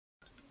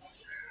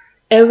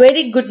A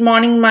very good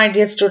morning, my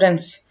dear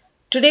students.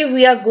 Today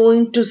we are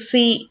going to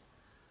see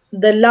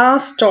the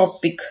last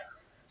topic,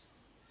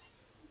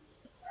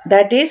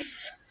 that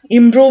is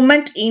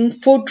improvement in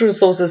food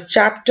resources.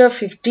 Chapter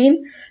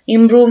 15,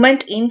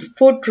 improvement in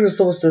food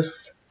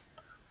resources.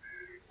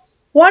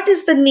 What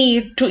is the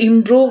need to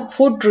improve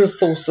food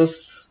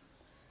resources?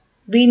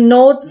 We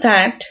know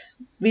that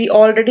we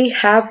already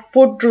have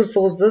food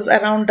resources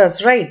around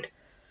us, right?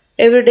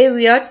 Every day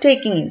we are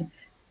taking in.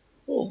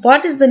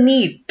 What is the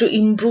need to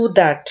improve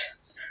that?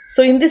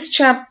 So in this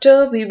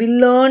chapter we will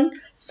learn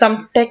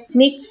some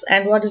techniques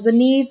and what is the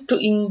need to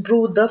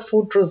improve the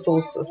food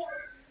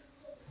resources.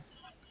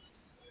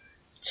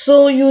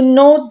 So you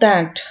know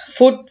that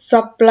food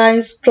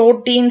supplies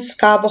proteins,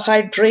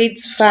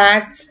 carbohydrates,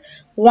 fats,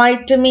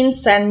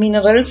 vitamins and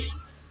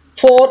minerals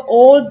for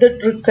all the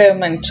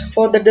requirement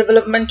for the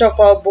development of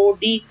our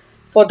body,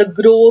 for the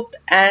growth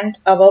and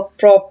our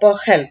proper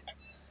health.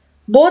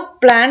 Both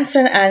plants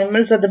and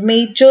animals are the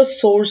major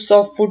source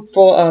of food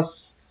for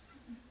us.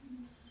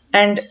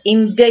 And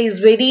India is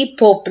very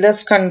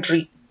populous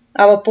country.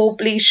 Our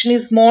population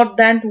is more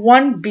than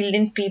 1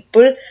 billion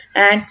people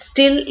and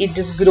still it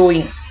is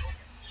growing.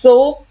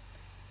 So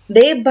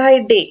day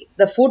by day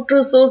the food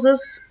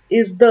resources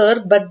is there,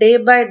 but day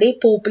by day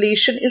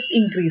population is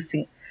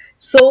increasing.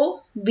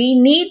 So we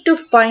need to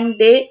find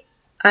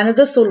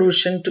another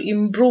solution to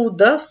improve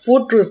the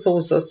food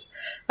resources.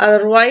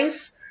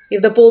 Otherwise,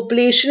 if the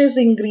population is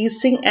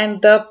increasing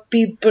and the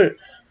people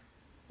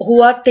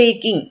who are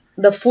taking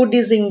the food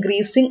is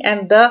increasing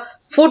and the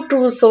food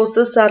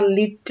resources are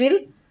little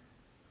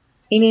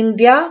in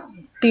India,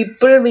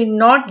 people will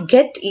not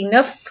get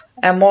enough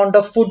amount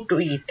of food to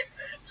eat.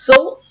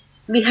 So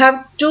we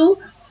have to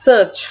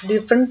search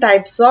different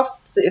types of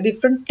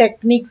different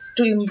techniques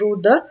to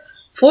improve the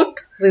food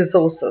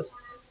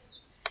resources.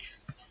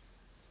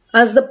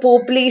 As the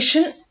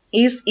population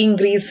is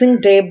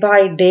increasing day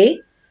by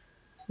day,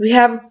 we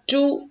have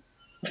to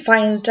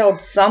find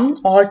out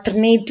some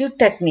alternative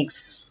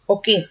techniques.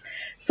 Okay,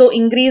 so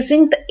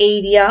increasing the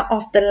area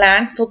of the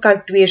land for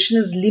cultivation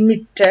is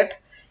limited.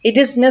 It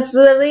is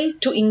necessary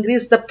to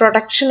increase the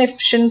production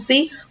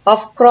efficiency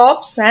of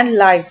crops and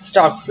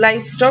livestock.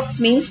 Livestock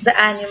means the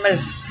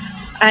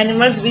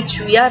animals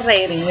which we are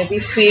rearing, maybe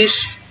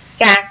fish,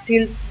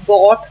 cattle,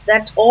 goat,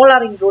 that all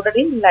are included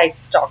in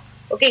livestock.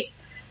 Okay,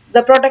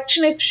 the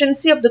production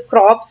efficiency of the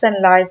crops and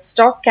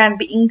livestock can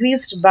be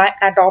increased by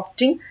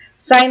adopting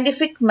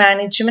scientific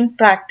management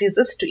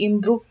practices to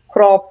improve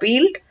crop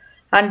yield,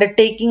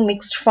 undertaking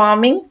mixed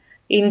farming,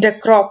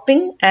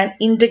 intercropping and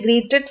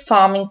integrated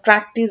farming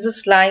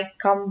practices like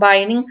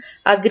combining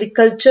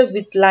agriculture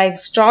with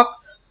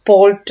livestock,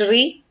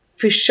 poultry,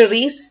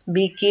 fisheries,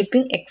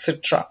 beekeeping,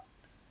 etc.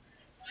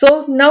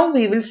 So now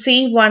we will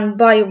see one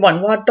by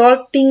one what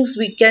all things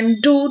we can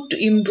do to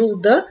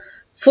improve the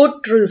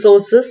food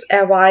resources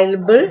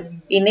available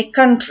in a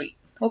country.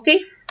 Okay.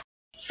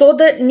 So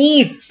the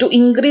need to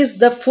increase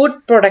the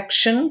food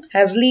production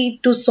has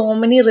led to so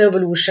many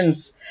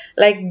revolutions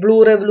like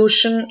blue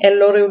revolution,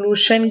 yellow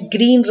revolution,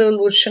 green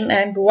revolution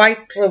and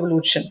white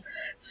revolution.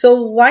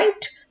 So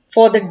white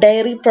for the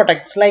dairy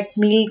products like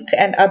milk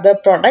and other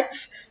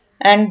products,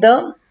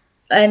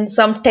 and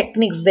some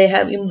techniques they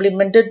have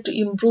implemented to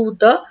improve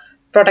the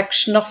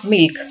production of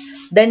milk.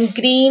 Then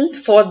green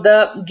for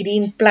the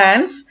green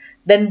plants,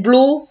 then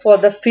blue for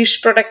the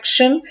fish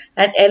production,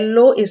 and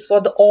yellow is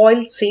for the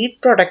oil seed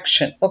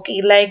production.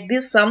 Okay, like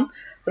this some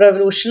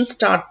revolutions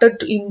started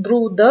to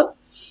improve the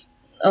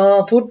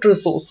food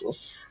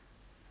resources.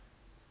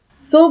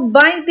 So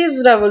by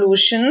these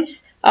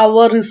revolutions,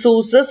 our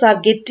resources are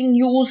getting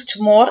used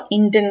more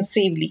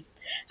intensively.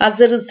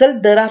 As a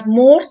result, there are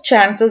more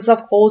chances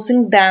of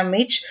causing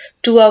damage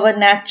to our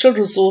natural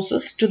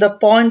resources to the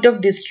point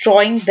of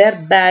destroying their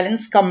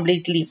balance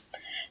completely.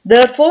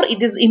 Therefore,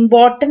 it is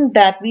important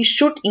that we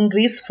should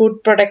increase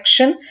food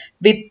production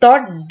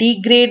without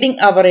degrading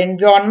our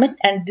environment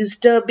and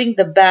disturbing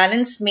the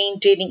balance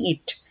maintaining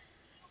it.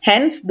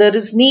 Hence, there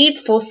is need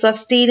for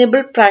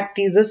sustainable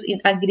practices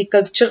in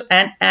agriculture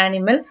and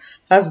animal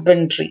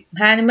husbandry.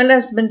 Animal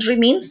husbandry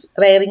means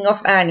rearing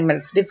of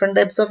animals, different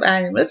types of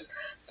animals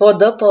for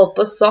the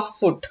purpose of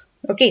food.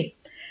 Okay.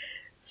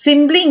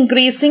 Simply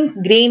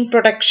increasing grain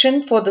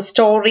production for the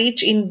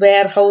storage in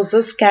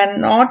warehouses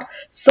cannot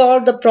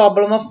solve the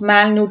problem of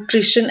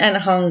malnutrition and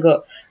hunger.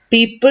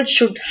 People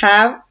should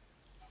have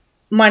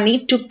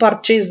money to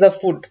purchase the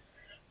food.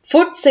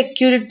 Food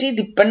security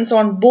depends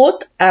on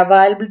both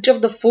availability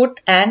of the food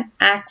and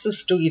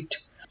access to it.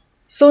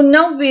 So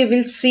now we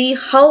will see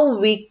how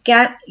we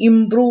can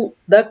improve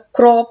the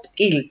crop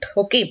yield.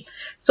 Okay.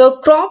 So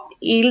crop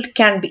yield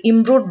can be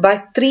improved by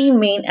three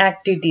main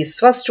activities.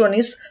 First one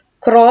is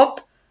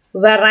crop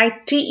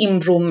variety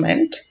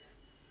improvement.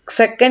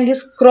 Second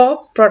is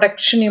crop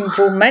production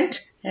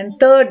improvement. And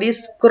third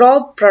is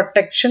crop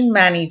protection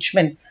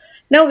management.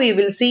 Now we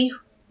will see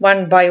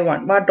one by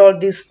one what all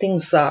these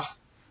things are.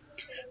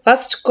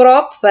 First,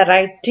 crop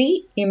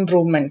variety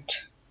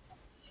improvement.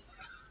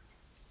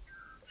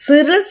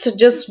 Cereals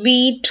such as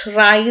wheat,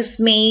 rice,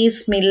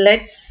 maize,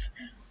 millets,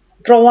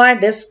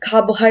 provide us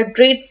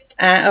carbohydrate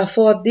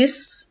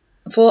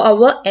for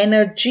our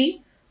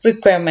energy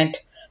requirement.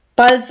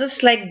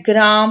 Pulses like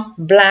gram,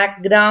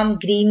 black gram,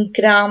 green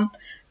gram,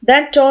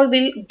 that all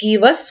will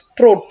give us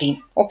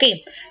protein.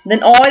 Okay.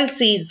 Then oil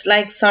seeds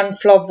like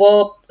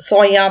sunflower,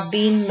 soya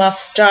bean,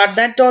 mustard,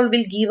 that all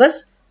will give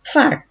us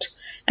fat.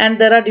 And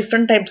there are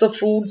different types of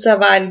fruits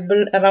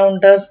available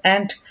around us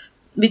and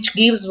which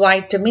gives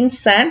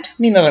vitamins and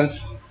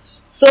minerals.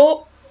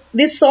 So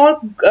this all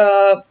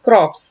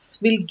crops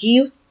will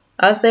give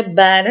us a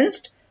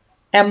balanced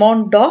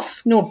amount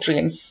of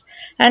nutrients.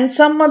 And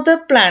some other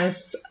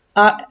plants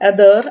are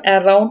other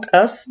around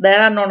us. They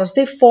are known as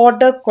the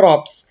fodder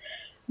crops,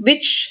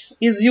 which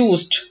is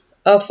used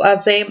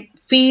as a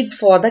feed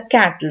for the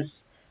cattle.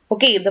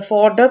 Okay, the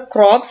fodder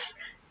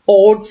crops,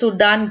 oats,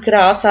 Sudan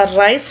grass are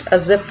raised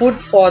as a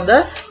food for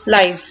the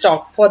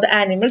livestock, for the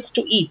animals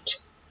to eat.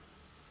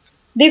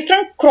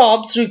 Different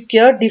crops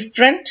require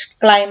different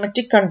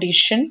climatic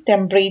condition,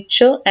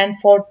 temperature and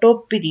photo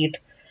period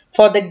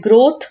for the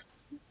growth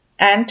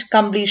and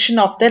completion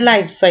of the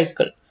life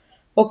cycle.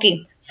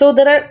 Okay, so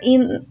there are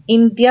in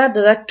India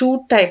there are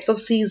two types of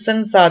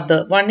seasons are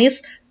there. One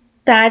is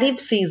Tariff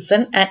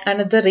season and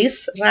another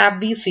is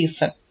Rabi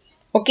season.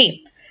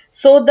 Okay,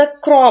 so the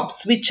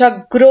crops which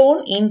are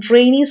grown in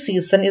rainy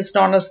season is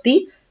known as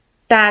the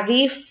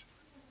Tariff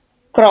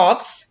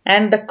crops,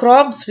 and the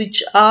crops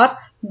which are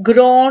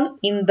grown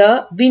in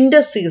the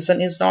winter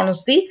season is known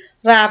as the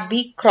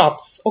rabi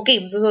crops.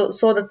 Okay,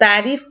 so the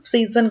tariff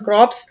season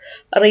crops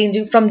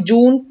ranging from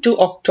June to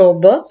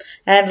October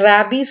and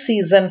rabi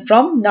season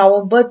from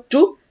November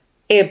to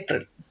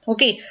April.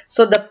 Okay,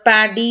 so the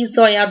paddy,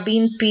 soya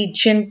bean,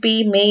 pigeon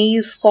pea,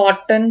 maize,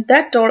 cotton,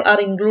 that all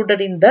are included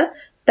in the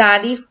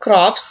tariff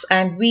crops,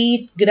 and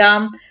wheat,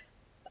 gram,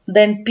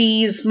 then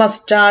peas,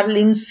 mustard,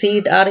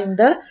 linseed are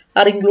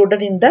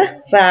included in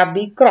the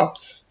rabi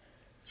crops.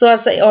 So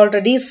as I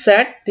already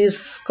said,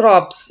 these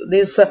crops,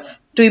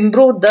 to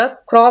improve the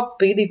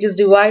crop yield, it is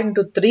divided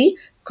into three.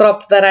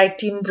 Crop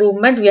variety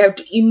improvement, we have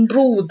to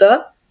improve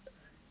the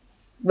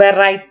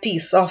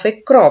varieties of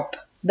a crop.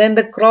 Then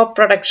the crop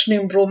production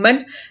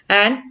improvement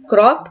and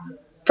crop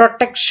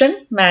protection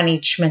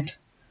management.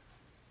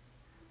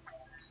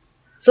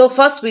 So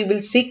first we will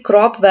see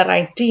crop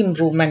variety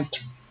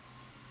improvement.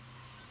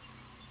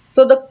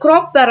 So the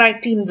crop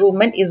variety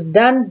improvement is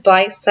done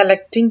by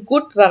selecting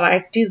good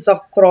varieties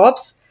of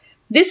crops.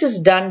 This is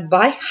done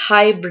by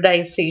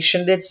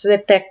hybridization. That's a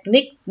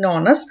technique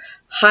known as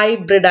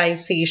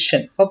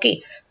hybridization. Okay,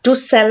 to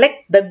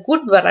select the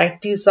good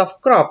varieties of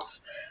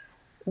crops.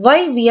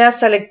 Why we are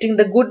selecting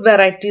the good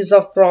varieties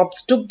of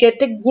crops? To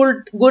get a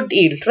good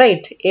yield,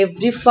 right?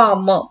 Every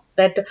farmer,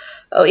 that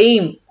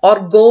aim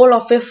or goal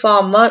of a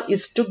farmer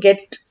is to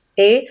get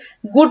a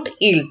good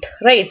yield,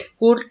 right?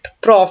 Good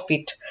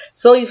profit.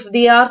 So if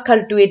they are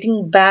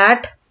cultivating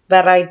bad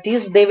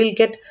varieties, they will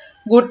get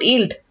good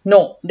yield?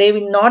 No, they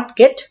will not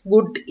get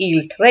good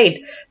yield, right?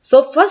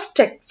 So first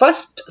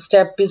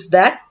step is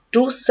that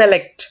to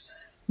select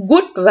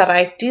good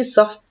varieties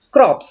of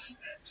crops.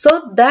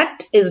 So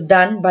that is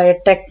done by a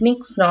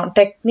technique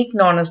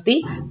known as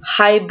the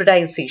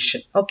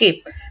hybridization.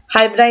 Okay,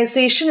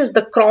 hybridization is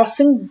the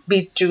crossing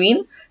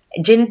between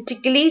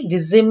genetically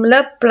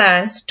dissimilar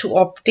plants to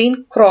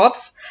obtain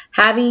crops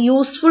having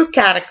useful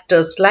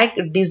characters like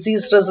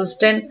disease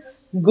resistant,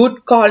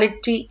 good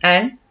quality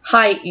and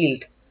high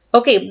yield.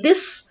 Okay,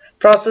 this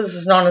process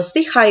is known as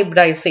the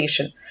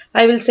hybridization.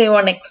 I will say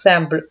one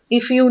example.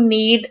 If you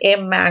need a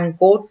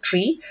mango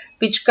tree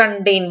which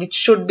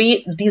should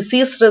be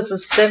disease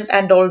resistant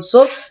and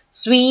also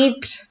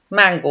sweet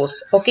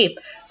mangoes. Okay,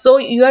 so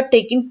you are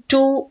taking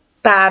two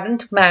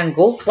parent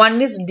mango.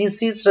 One is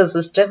disease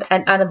resistant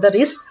and another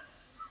is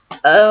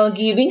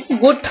giving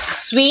good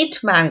sweet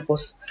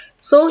mangoes.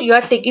 So you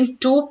are taking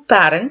two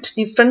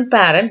different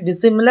parent,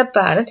 dissimilar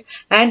parent,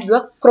 and you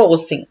are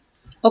crossing.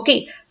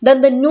 Okay,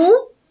 then the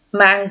new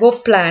mango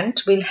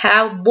plant will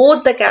have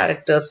both the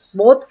characters,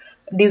 both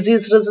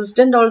disease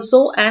resistant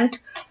also and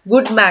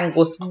good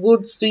mangoes,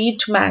 good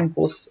sweet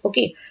mangoes.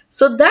 Okay,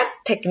 so that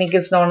technique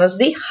is known as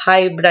the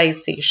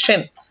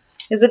hybridization.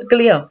 Is it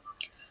clear?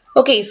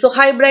 Okay, so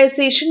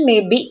hybridization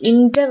may be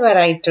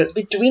intervarietal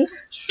between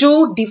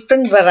two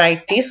different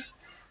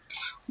varieties.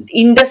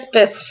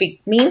 Interspecific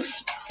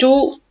means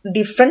two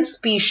different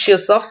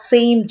species of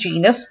same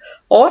genus,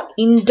 or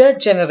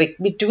intergeneric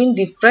between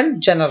different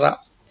genera.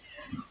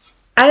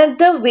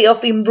 Another way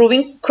of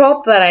improving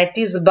crop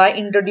variety is by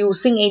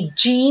introducing a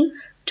gene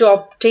to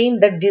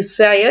obtain the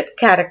desired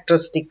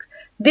characteristic.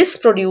 This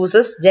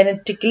produces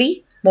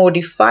genetically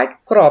modified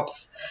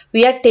crops.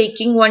 We are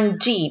taking one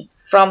gene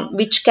from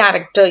which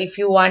character, if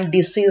you want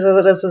disease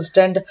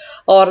resistant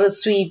or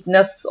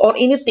sweetness or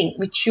anything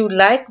which you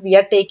like, we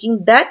are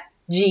taking that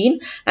gene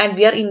and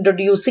we are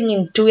introducing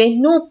into a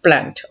new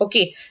plant.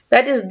 Okay,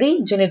 that is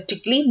the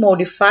genetically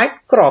modified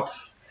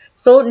crops.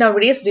 So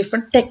nowadays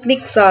different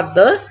techniques are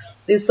there.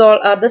 These all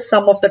are the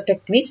some of the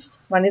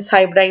techniques. One is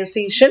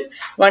hybridization,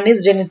 one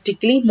is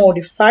genetically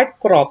modified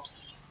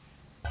crops.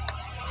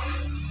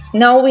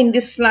 Now in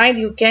this slide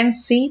you can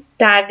see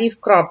tariff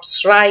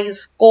crops: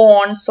 rice,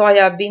 corn,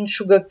 soybean,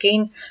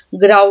 sugarcane,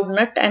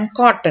 groundnut and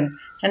cotton.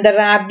 And the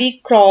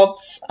rabi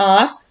crops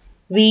are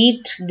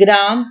wheat,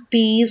 gram,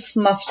 peas,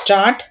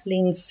 mustard,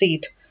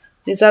 linseed.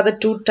 These are the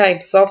two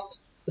types of,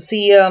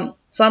 see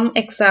some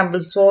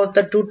examples for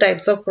the two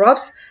types of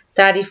crops: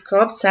 tariff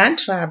crops and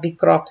rabi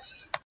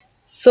crops.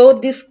 So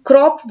this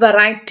crop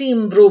variety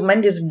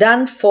improvement is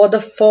done for the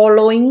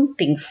following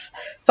things.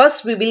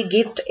 First, we will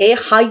get a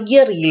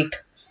higher yield.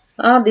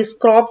 This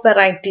crop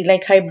variety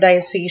like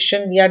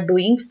hybridization we are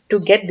doing to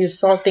get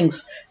these all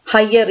things.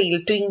 Higher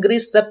yield to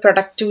increase the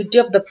productivity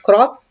of the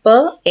crop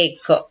per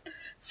acre.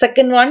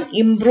 Second one,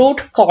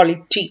 improved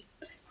quality.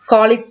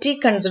 Quality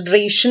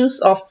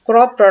considerations of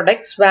crop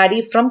products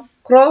vary from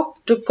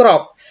crop to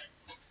crop.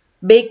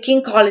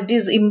 Baking quality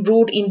is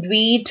improved in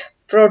wheat,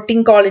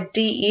 protein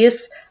quality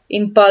is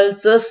in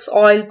pulses,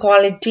 oil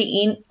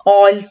quality in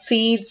oil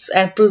seeds,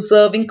 and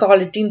preserving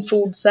quality in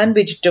fruits and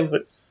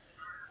vegetables.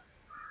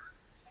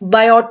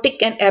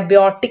 Biotic and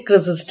abiotic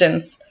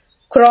resistance.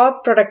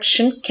 Crop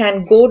production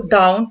can go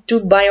down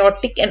to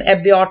biotic and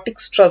abiotic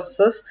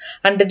stresses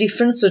under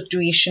different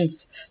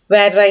situations.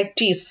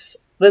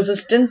 Varieties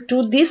resistant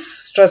to these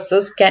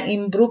stresses can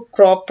improve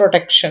crop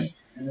production.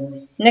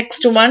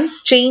 Next one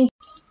is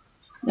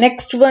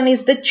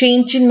the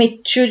change in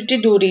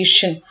maturity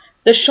duration.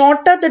 The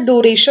shorter the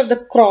duration of the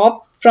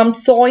crop from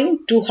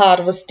sowing to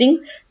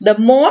harvesting, the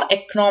more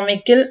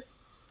economical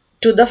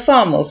to the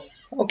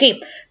farmers.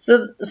 Okay,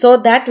 so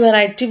that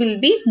variety will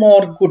be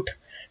more good.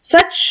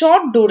 Such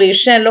short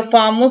duration allow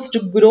farmers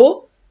to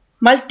grow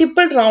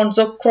multiple rounds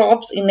of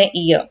crops in a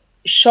year.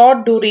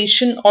 Short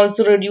duration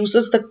also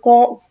reduces the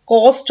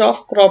cost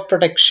of crop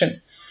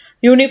production.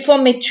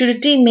 Uniform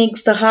maturity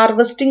makes the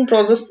harvesting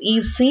process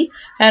easy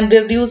and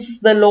reduces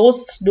the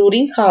loss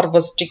during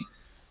harvesting.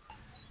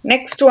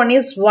 Next one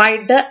is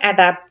wider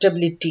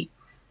adaptability.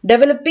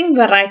 Developing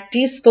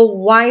varieties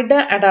for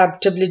wider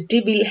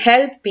adaptability will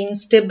help in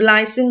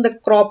stabilizing the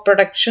crop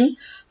production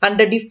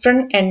under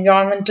different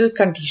environmental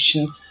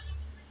conditions.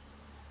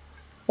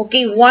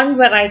 Okay, one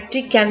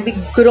variety can be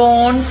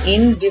grown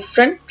in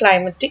different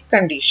climatic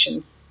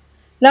conditions.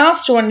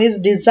 Last one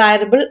is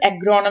desirable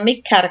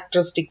agronomic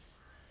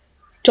characteristics.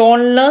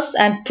 Tallness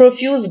and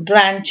profuse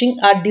branching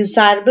are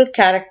desirable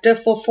character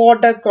for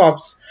fodder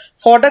crops.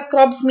 Fodder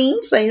crops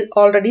means, I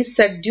already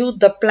said you,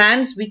 the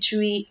plants which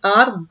we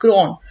are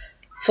grown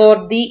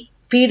for the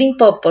feeding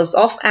purpose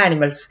of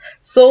animals.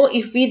 So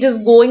if it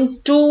is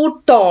going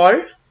too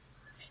tall,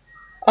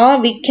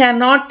 we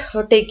cannot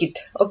take it.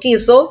 Okay,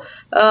 so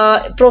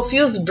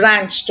profuse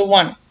branched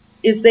one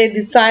is a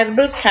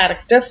desirable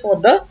character for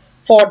the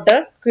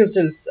fodder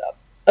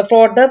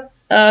fodder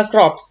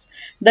crops.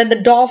 Then the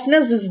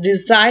dwarfness is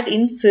desired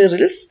in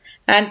cereals,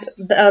 and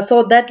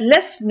so that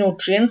less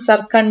nutrients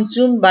are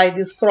consumed by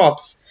these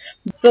crops.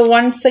 So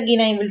once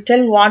again I will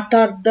tell what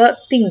are the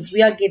things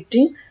we are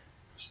getting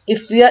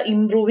if we are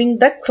improving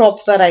the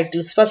crop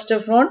varieties. First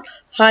of all,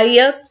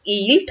 higher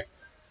yield.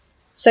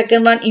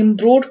 Second one,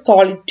 improved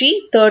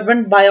quality. Third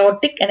one,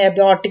 biotic and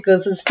abiotic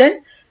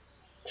resistant.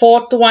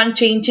 Fourth one,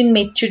 change in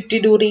maturity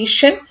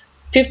duration.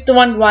 Fifth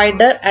one,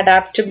 wider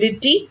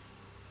adaptability.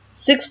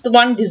 Sixth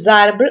one,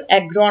 desirable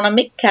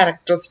agronomic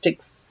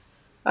characteristics.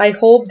 I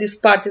hope this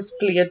part is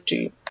clear to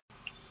you.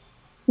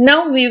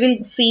 Now we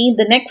will see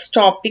the next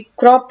topic,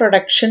 crop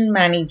production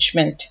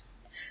management.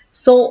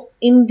 So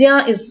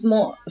India is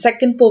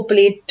second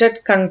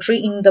populated country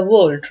in the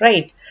world,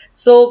 right?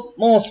 So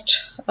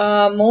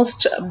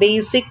most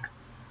basic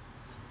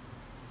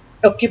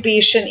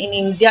occupation in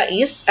India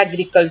is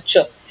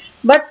agriculture.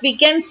 But we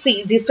can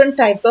see different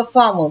types of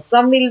farmers.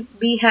 Some will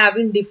be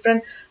having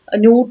different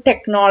new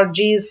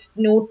technologies,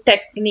 new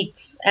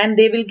techniques, and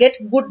they will get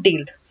good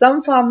yield.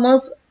 Some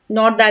farmers,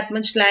 not that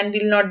much land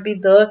will not be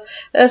there.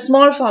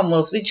 Small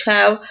farmers which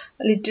have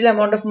little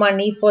amount of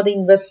money for the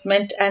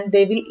investment, and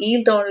they will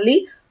yield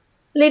only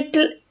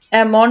little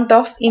amount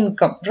of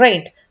income,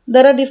 right?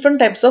 There are different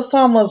types of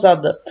farmers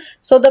are there.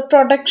 So the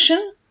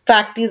production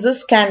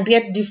practices can be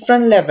at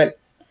different level.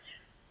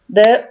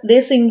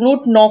 This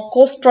include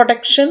no-cost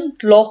production,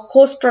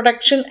 low-cost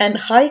production and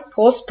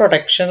high-cost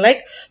production.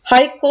 Like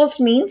high-cost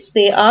means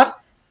they are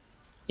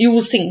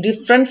using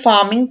different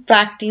farming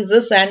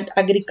practices and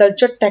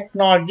agriculture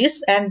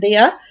technologies, and they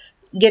are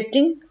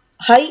getting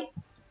high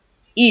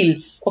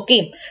yields.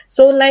 Okay,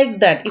 so like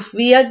that, if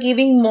we are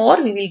giving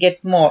more, we will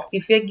get more.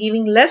 If we are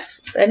giving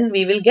less, then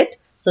we will get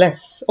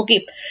less.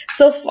 Okay,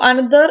 so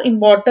another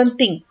important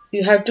thing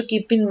you have to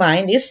keep in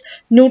mind is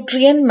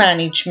nutrient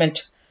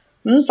management.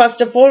 First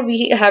of all,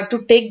 we have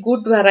to take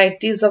good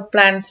varieties of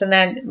plants and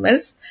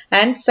animals,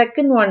 and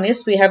second one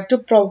is we have to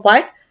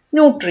provide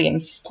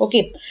nutrients.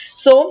 Okay,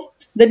 so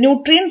the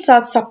nutrients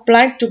are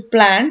supplied to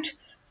plant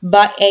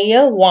by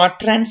air,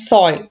 water and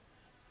soil.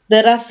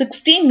 There are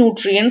 16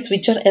 nutrients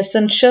which are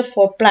essential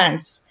for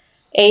plants.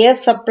 Air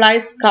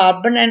supplies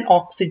carbon and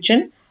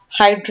oxygen,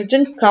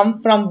 hydrogen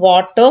come from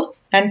water,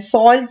 and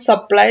soil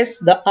supplies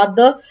the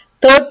other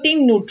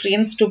 13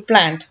 nutrients to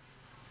plant.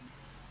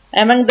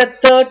 Among the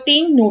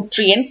 13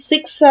 nutrients,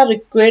 6 are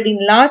required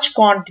in large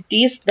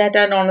quantities that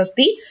are known as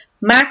the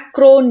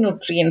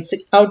macronutrients.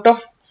 Out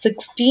of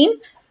 16,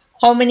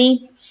 how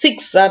many?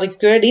 6 are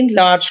required in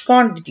large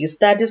quantities.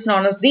 That is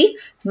known as the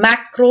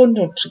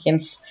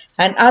macronutrients.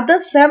 And other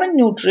 7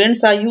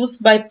 nutrients are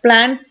used by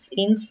plants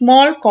in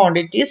small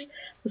quantities.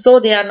 So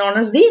they are known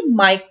as the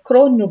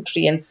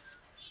micronutrients.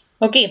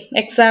 Okay,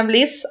 example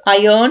is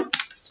iron,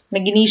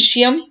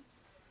 magnesium,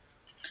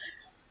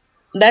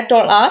 that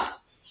all are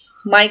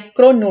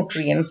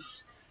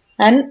micronutrients,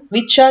 and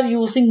which are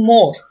using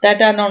more,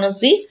 that are known as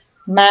the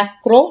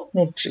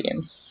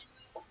macronutrients.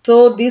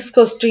 So this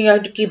question you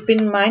have to keep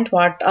in mind,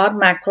 what are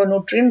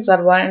macronutrients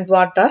and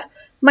what are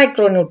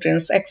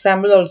micronutrients.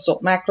 Example also,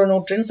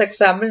 macronutrients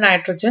example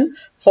nitrogen,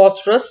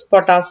 phosphorus,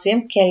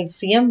 potassium,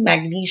 calcium,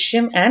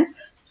 magnesium and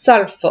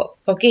sulfur.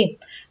 Okay,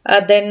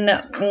 then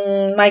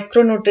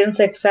micronutrients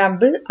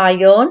example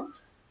iron,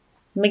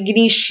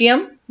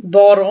 magnesium,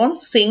 boron,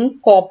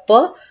 zinc,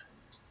 copper,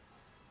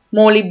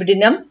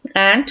 molybdenum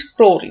and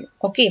chlorine.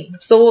 Okay,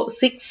 so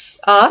 6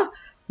 are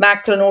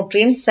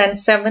macronutrients and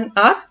 7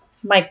 are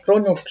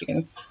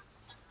micronutrients.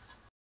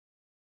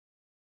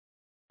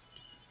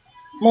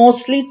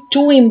 Mostly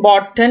two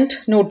important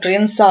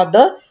nutrients are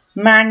the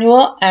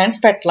manure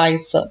and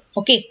fertilizer.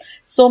 Okay,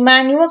 so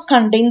manure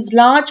contains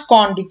large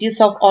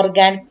quantities of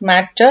organic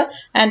matter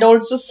and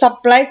also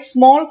supplies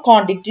small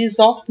quantities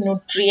of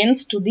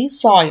nutrients to the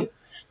soil.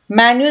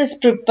 Manure is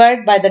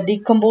prepared by the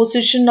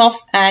decomposition of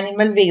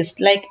animal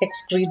waste like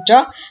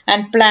excreta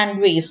and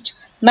plant waste.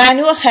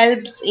 Manure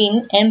helps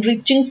in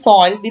enriching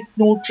soil with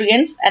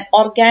nutrients and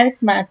organic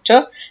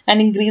matter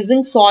and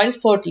increasing soil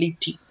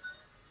fertility.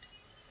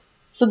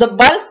 So the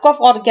bulk of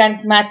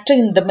organic matter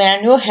in the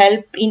manure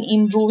help in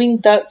improving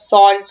the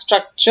soil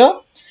structure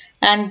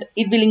and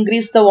it will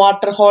increase the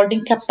water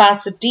holding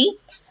capacity.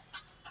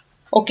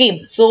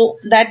 Okay, so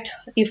that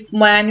if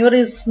manure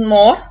is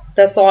more,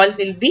 the soil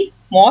will be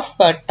more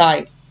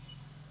fertile.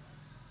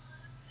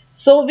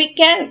 So we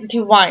can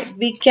divide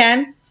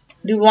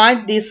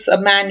this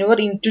manure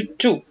into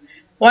two.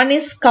 One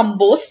is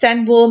compost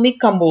and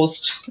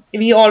vermicompost.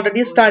 We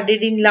already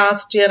studied in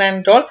last year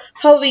and all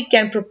how we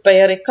can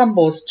prepare a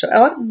compost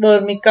or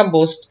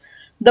vermicompost.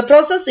 The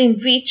process in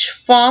which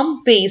farm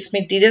waste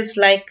materials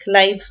like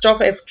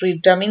livestock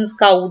excreta, means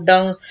cow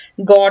dung,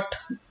 goat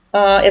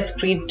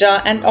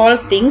excreta and all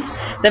things,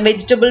 the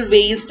vegetable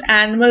waste,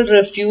 animal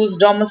refuse,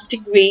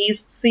 domestic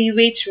waste,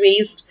 sewage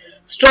waste,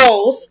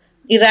 straws,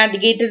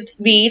 eradicated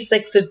weeds,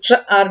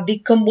 etc. are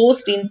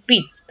decomposed in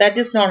pits. That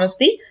is known as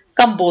the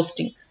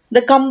composting.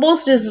 The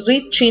compost is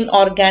rich in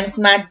organic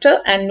matter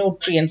and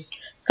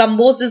nutrients.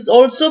 Compost is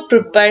also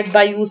prepared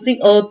by using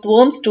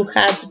earthworms to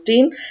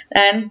ascertain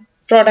and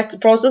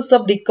process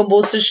of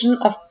decomposition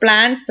of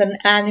plants and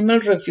animal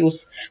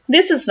refuse.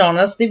 This is known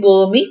as the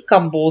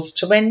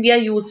vermicompost. When we are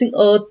using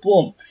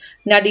earthworm,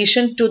 in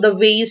addition to the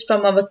waste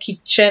from our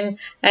kitchen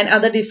and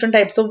other different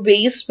types of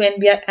waste, when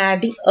we are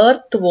adding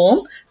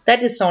earthworm,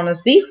 that is known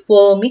as the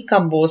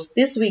vermicompost.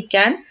 This we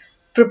can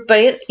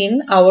prepare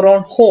in our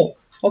own home.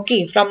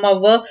 Okay, from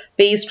our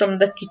waste from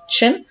the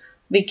kitchen,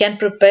 we can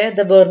prepare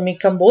the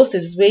vermicompost.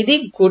 Is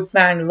very good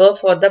manure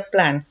for the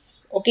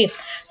plants. Okay,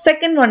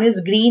 second one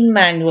is green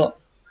manure.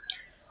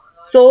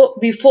 So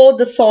before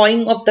the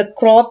sowing of the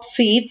crop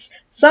seeds,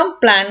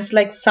 some plants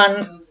like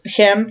sun,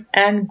 hemp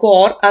and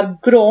gore are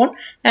grown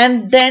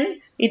and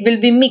then it will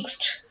be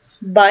mixed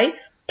by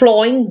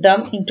plowing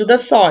them into the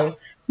soil.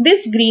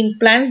 These green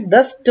plants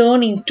thus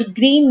turn into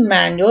green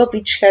manure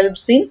which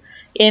helps in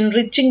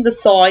enriching the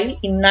soil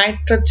in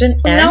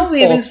nitrogen and now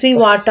we will see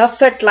what are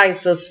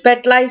fertilizers.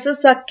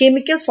 Fertilizers are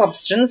chemical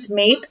substance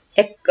made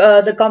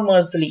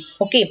commercially.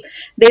 Okay,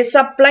 they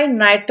supply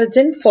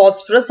nitrogen,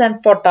 phosphorus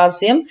and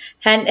potassium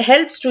and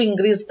helps to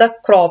increase the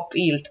crop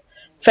yield.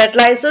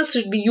 Fertilizers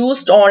should be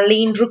used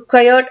only in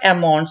required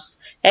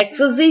amounts.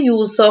 Excessive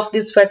use of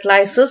these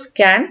fertilizers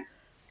can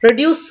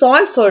reduce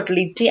soil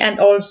fertility and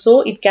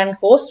also it can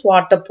cause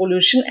water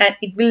pollution and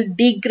it will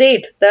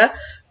degrade the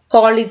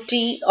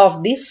quality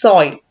of the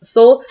soil.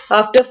 So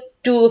after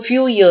a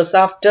few years,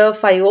 after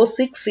 5 or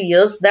 6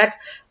 years, that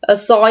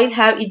soil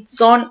have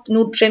its own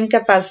nutrient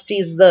capacity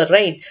is there,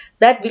 right?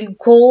 That will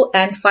go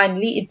and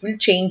finally it will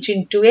change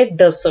into a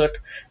desert.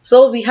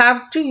 So we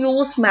have to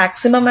use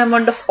maximum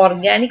amount of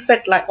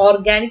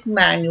organic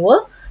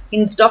manure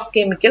instead of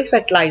chemical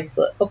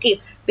fertilizer.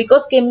 Okay,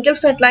 because chemical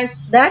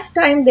fertilizer that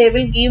time they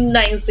will give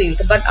nice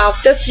yield, but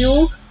after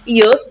few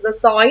years the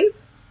soil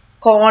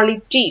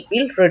quality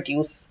will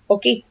reduce.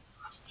 Okay,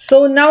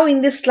 so now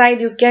in this slide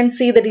you can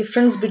see the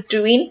difference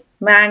between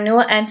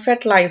manure and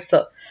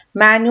fertilizer.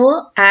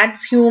 Manure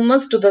adds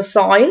humus to the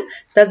soil,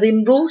 thus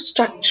improves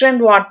structure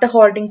and water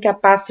holding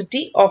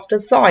capacity of the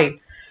soil.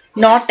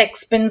 Not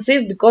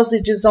expensive because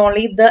it is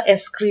only the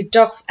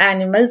excreta of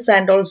animals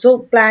and also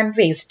plant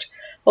waste.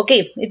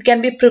 Okay, it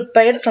can be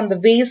prepared from the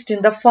waste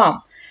in the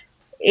farm.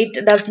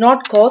 It does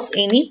not cause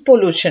any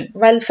pollution.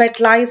 While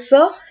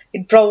fertilizer,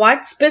 it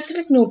provides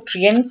specific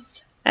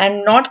nutrients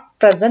and not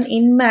present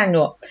in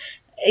manure.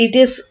 It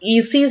is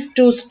easy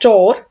to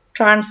store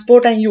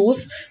transport and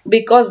use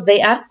because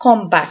they are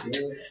compact.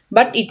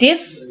 But it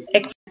is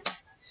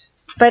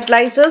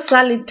fertilizers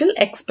are little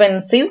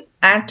expensive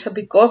and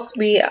because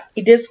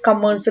it is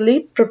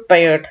commercially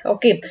prepared.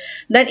 Okay,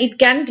 then it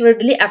can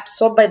readily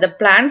absorb by the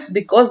plants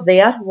because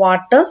they are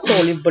water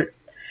soluble.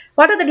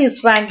 What are the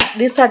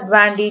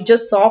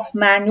disadvantages of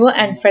manure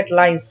and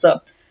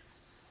fertilizer?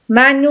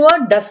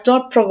 Manure does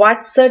not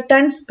provide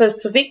certain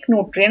specific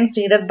nutrients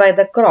needed by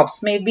the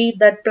crops. Maybe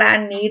that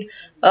plant need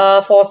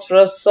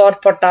phosphorus or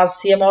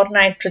potassium or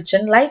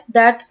nitrogen. Like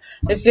that,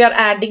 if we are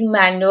adding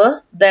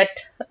manure, that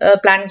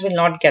plants will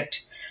not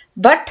get.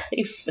 But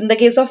if in the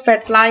case of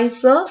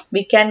fertilizer,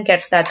 we can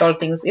get that all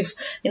things. If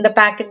in the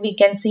packet we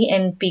can see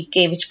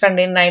NPK, which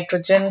contain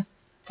nitrogen,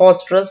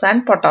 phosphorus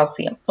and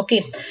potassium.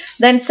 Okay,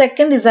 then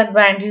second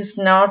disadvantage is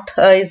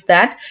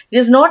that it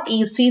is not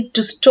easy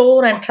to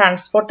store and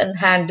transport and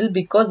handle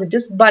because it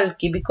is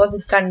bulky, because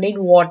it contains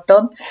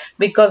water,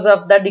 because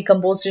of the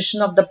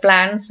decomposition of the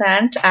plants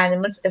and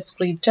animals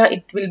excreta,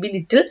 it will be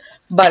little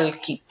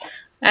bulky.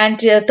 And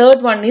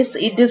third one is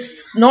it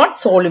is not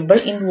soluble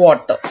in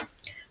water.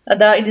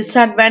 The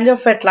disadvantage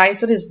of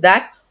fertilizer is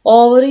that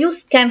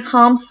overuse can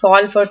harm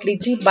soil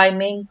fertility by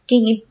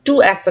making it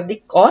too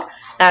acidic or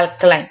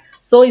alkaline.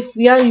 So if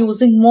we are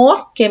using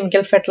more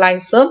chemical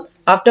fertilizer,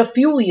 after a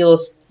few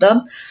years,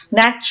 the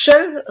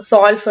natural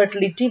soil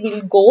fertility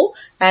will go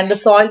and the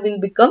soil will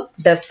become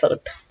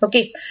desert.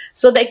 Okay,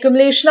 so the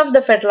accumulation of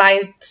the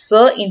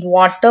fertilizer in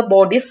water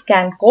bodies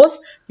can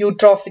cause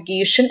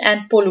eutrophication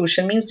and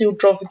pollution. Means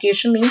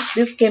eutrophication means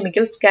these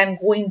chemicals can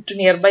go into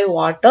nearby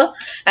water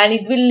and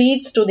it will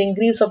leads to the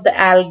increase of the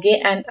algae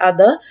and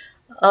other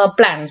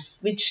plants,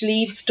 which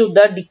leads to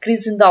the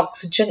decrease in the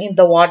oxygen in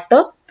the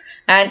water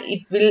and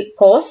it will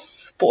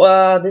cause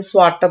this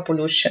water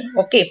pollution.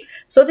 Okay,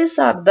 so these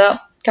are the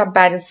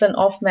comparison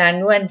of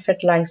manure and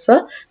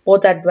fertilizer,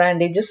 both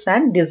advantages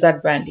and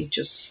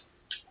disadvantages.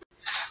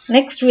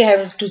 Next we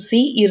have to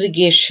see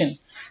irrigation.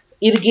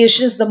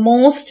 Irrigation is the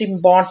most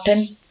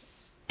important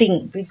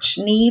thing which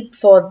need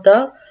for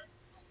the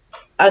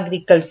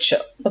agriculture.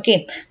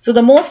 Okay, so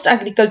the most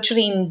agriculture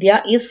in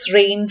India is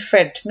rain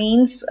fed,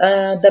 means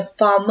the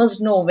farmers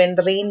know when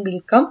the rain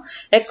will come,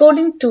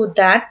 according to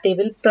that they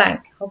will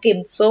plant.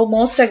 Okay, so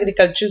most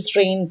agriculture is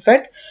rain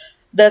fed.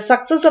 The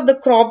success of the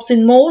crops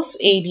in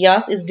most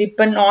areas is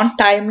depend on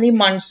timely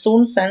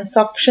monsoons and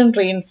sufficient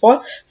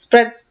rainfall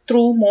spread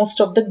through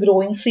most of the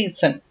growing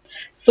season.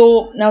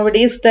 So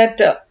nowadays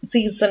that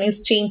season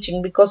is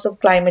changing because of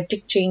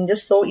climatic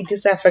changes, so it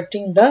is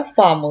affecting the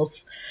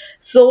farmers.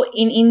 So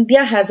in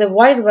India has a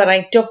wide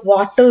variety of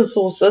water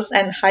resources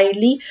and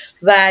highly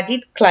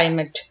varied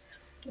climate.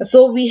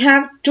 So we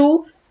have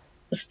to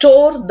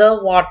store the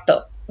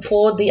water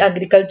for the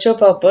agriculture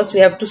purpose.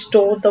 We have to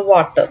store the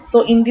water.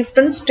 So in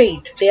different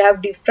state they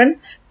have different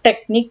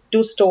technique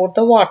to store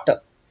the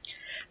water.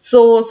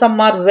 So some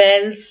are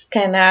wells,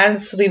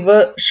 canals,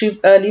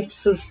 lift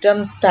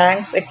systems,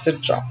 tanks,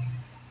 etc.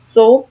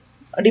 So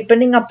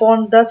depending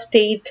upon the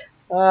state,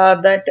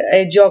 that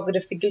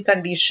geographical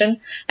condition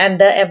and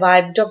the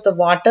availability of the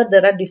water,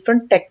 there are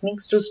different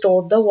techniques to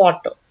store the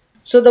water.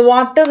 So the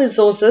water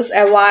resources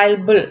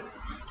available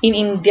in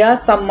India,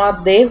 some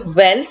are there: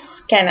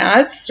 wells,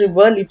 canals,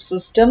 river lift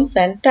systems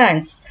and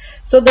tanks.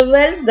 So the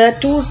wells, there are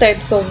two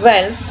types of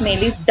wells,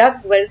 mainly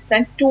dug wells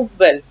and tube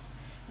wells.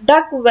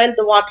 Dug well,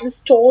 the water is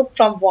stored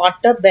from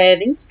water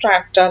bearing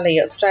strata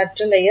layer.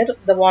 Strata layer,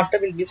 the water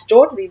will be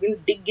stored, we will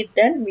dig it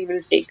and we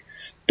will take.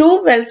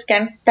 Tube wells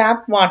can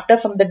tap water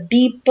from the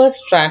deeper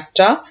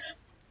strata.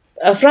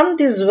 From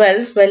these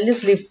wells, well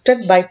is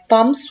lifted by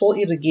pumps for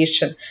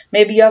irrigation.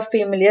 Maybe you are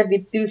familiar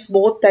with these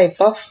both type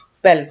of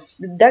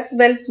wells. Dug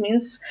wells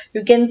means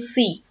you can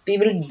see. We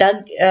will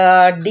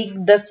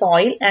dig the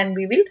soil and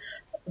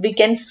we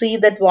can see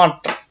that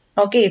water.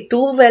 Okay,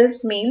 tube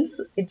wells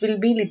means it will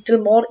be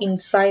little more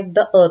inside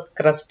the earth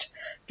crust.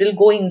 It will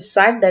go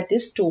inside, that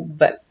is tube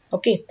well.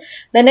 Okay,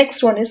 the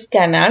next one is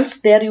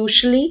canals. They are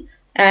usually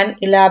an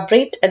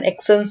elaborate and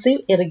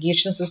extensive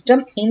irrigation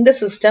system. In the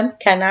system,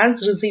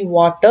 canals receive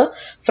water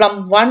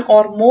from one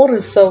or more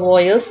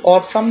reservoirs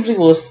or from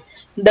rivers.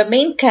 The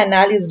main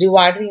canal is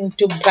divided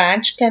into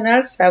branch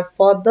canals have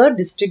further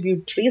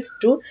distributaries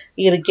to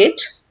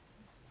irrigate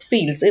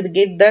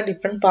irrigate the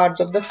different parts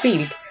of the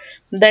field.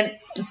 Then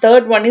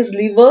third one is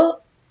river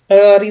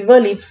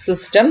lift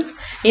systems.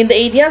 In the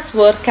areas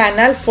where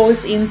canal flow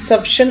is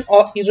insufficient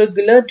or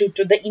irregular due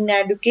to the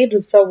inadequate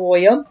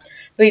reservoir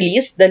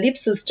release, the lift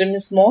system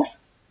is more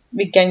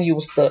we can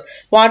use. The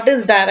water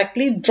is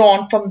directly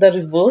drawn from the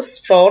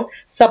rivers for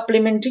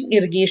supplementing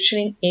irrigation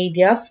in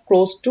areas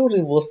close to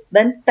rivers.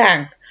 Then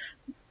tank.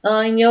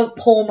 In your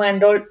home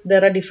and all,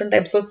 there are different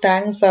types of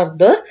tanks are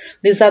there.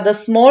 These are the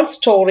small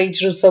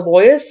storage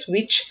reservoirs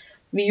which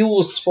we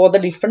use for the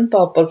different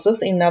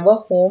purposes in our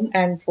home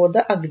and for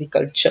the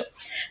agriculture.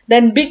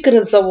 Then big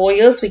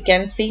reservoirs, we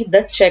can see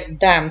the check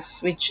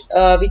dams which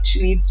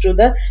leads to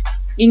the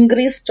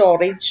increased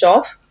storage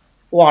of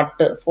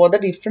water for the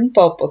different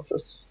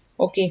purposes.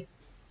 Okay.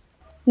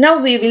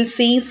 Now we will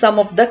see some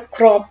of the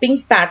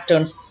cropping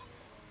patterns.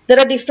 There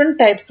are different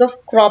types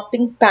of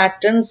cropping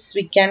patterns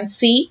we can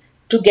see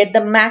to get the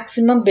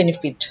maximum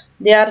benefit.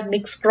 They are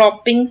mixed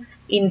cropping,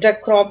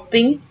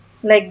 intercropping,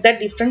 like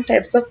that different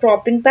types of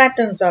cropping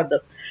patterns are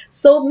there.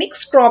 So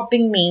mixed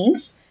cropping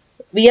means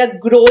we are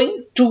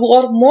growing two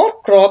or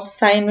more crops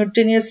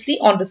simultaneously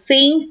on the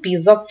same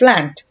piece of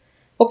land.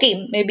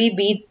 Okay, maybe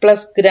wheat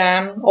plus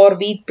gram or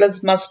wheat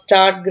plus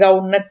mustard,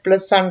 groundnut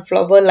plus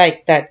sunflower,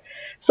 like that.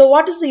 So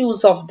what is the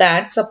use of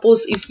that?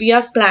 Suppose if we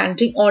are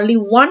planting only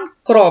one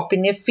crop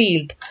in a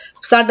field,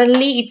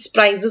 suddenly its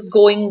price is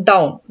going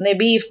down.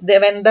 Maybe if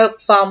when the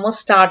farmer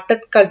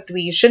started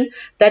cultivation,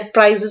 that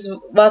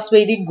was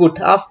very good.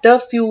 After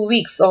few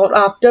weeks or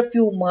after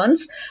few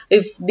months,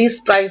 if this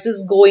price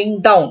is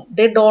going down,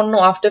 they don't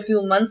know after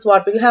few months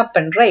what will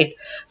happen, right?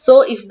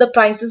 So if the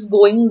price is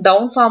going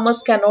down,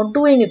 farmers cannot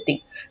do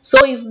anything.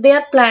 So if they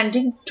are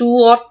planting two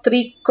or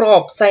three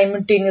crops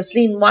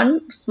simultaneously in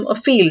one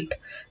field,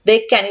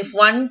 they can, if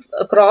one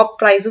crop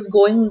price is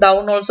going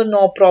down also,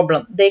 no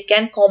problem, they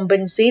can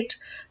compensate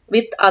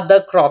with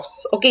other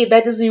crops. Okay,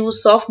 that is the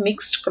use of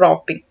mixed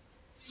cropping.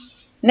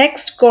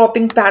 Next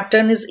cropping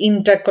pattern is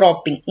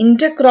intercropping.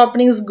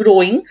 Intercropping is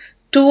growing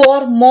two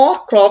or more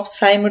crops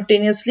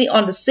simultaneously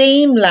on the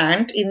same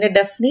land in a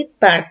definite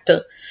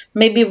pattern.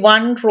 Maybe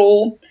one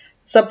row,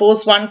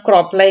 suppose one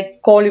crop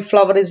like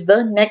cauliflower is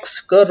the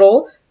next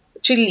row,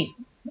 chili.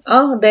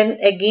 Then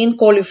again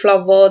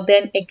cauliflower,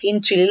 then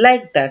again chili,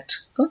 like that.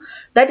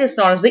 That is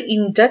known as the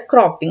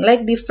intercropping,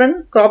 like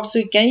different crops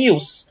we can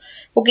use.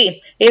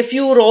 Okay, a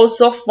few rows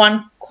of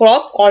one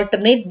crop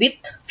alternate with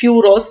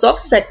few rows of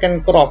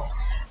second crop.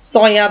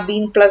 Soya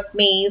bean plus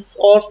maize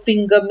or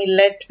finger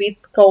millet with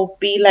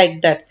cowpea,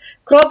 like that.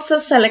 Crops are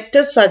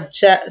selected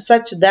such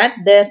that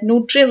their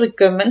nutrient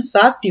requirements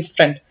are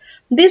different.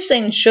 This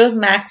ensures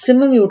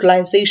maximum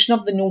utilization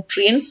of the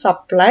nutrients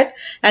supplied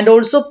and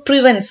also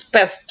prevents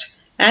pests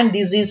and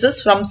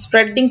diseases from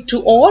spreading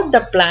to all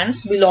the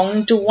plants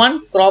belonging to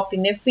one crop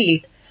in a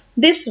field.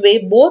 This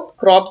way, both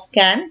crops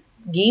can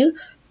give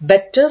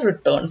better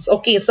returns.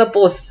 Okay,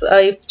 suppose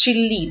if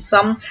chili,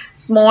 some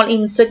small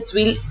insects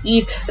will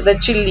eat the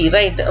chili,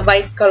 right?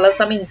 White color,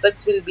 some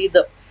insects will be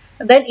there.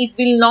 Then it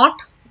will not,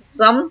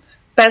 some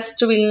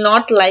pest will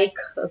not like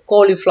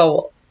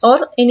cauliflower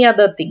or any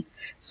other thing.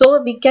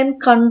 So we can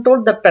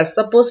control the pest.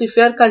 Suppose if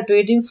you are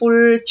cultivating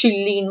full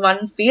chili in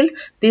one field,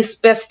 this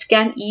pest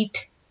can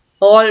eat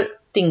all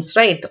things,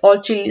 right?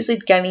 All chilies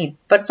it can eat.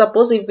 But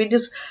suppose if it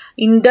is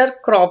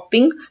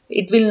intercropping,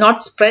 it will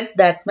not spread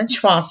that much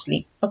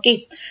fastly.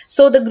 Okay.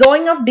 So the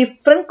growing of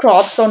different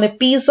crops on a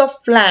piece of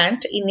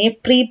land in a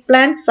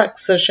pre-plant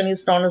succession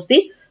is known as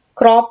the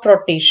crop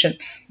rotation.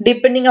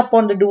 Depending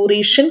upon the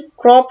duration,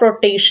 crop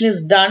rotation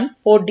is done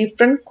for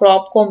different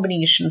crop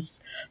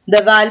combinations.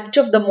 The availability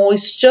of the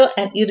moisture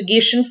and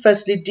irrigation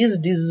facilities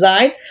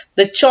decide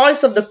the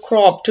choice of the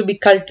crop to be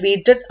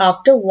cultivated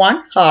after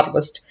one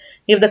harvest.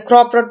 If the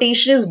crop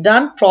rotation is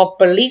done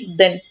properly,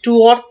 then two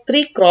or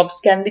three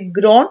crops can be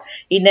grown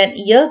in an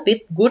year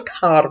with good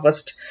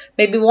harvest.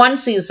 Maybe one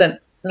season,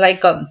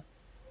 like the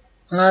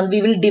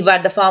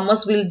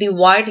farmers will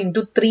divide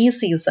into 3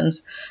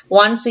 seasons.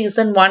 One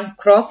season, one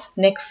crop,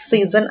 next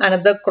season,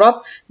 another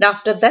crop, and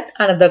after that,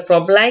 another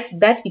crop. Like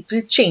that, it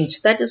will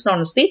change. That is known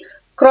as the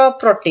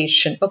crop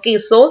rotation. Okay,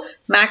 so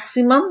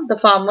maximum the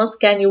farmers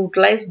can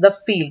utilize the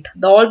field.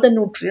 All the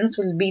nutrients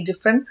will be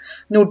different.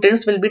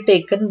 Nutrients will be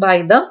taken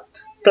by the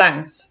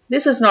plants.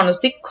 This is known as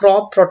the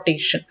crop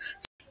rotation.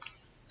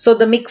 So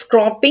the mixed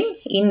cropping,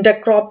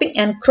 intercropping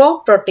and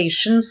crop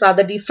rotations are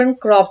the different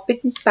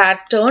cropping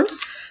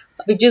patterns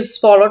which is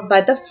followed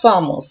by the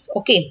farmers.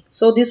 Okay,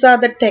 so these are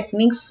the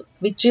techniques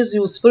which is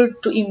useful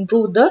to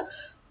improve the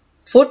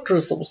food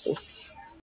resources.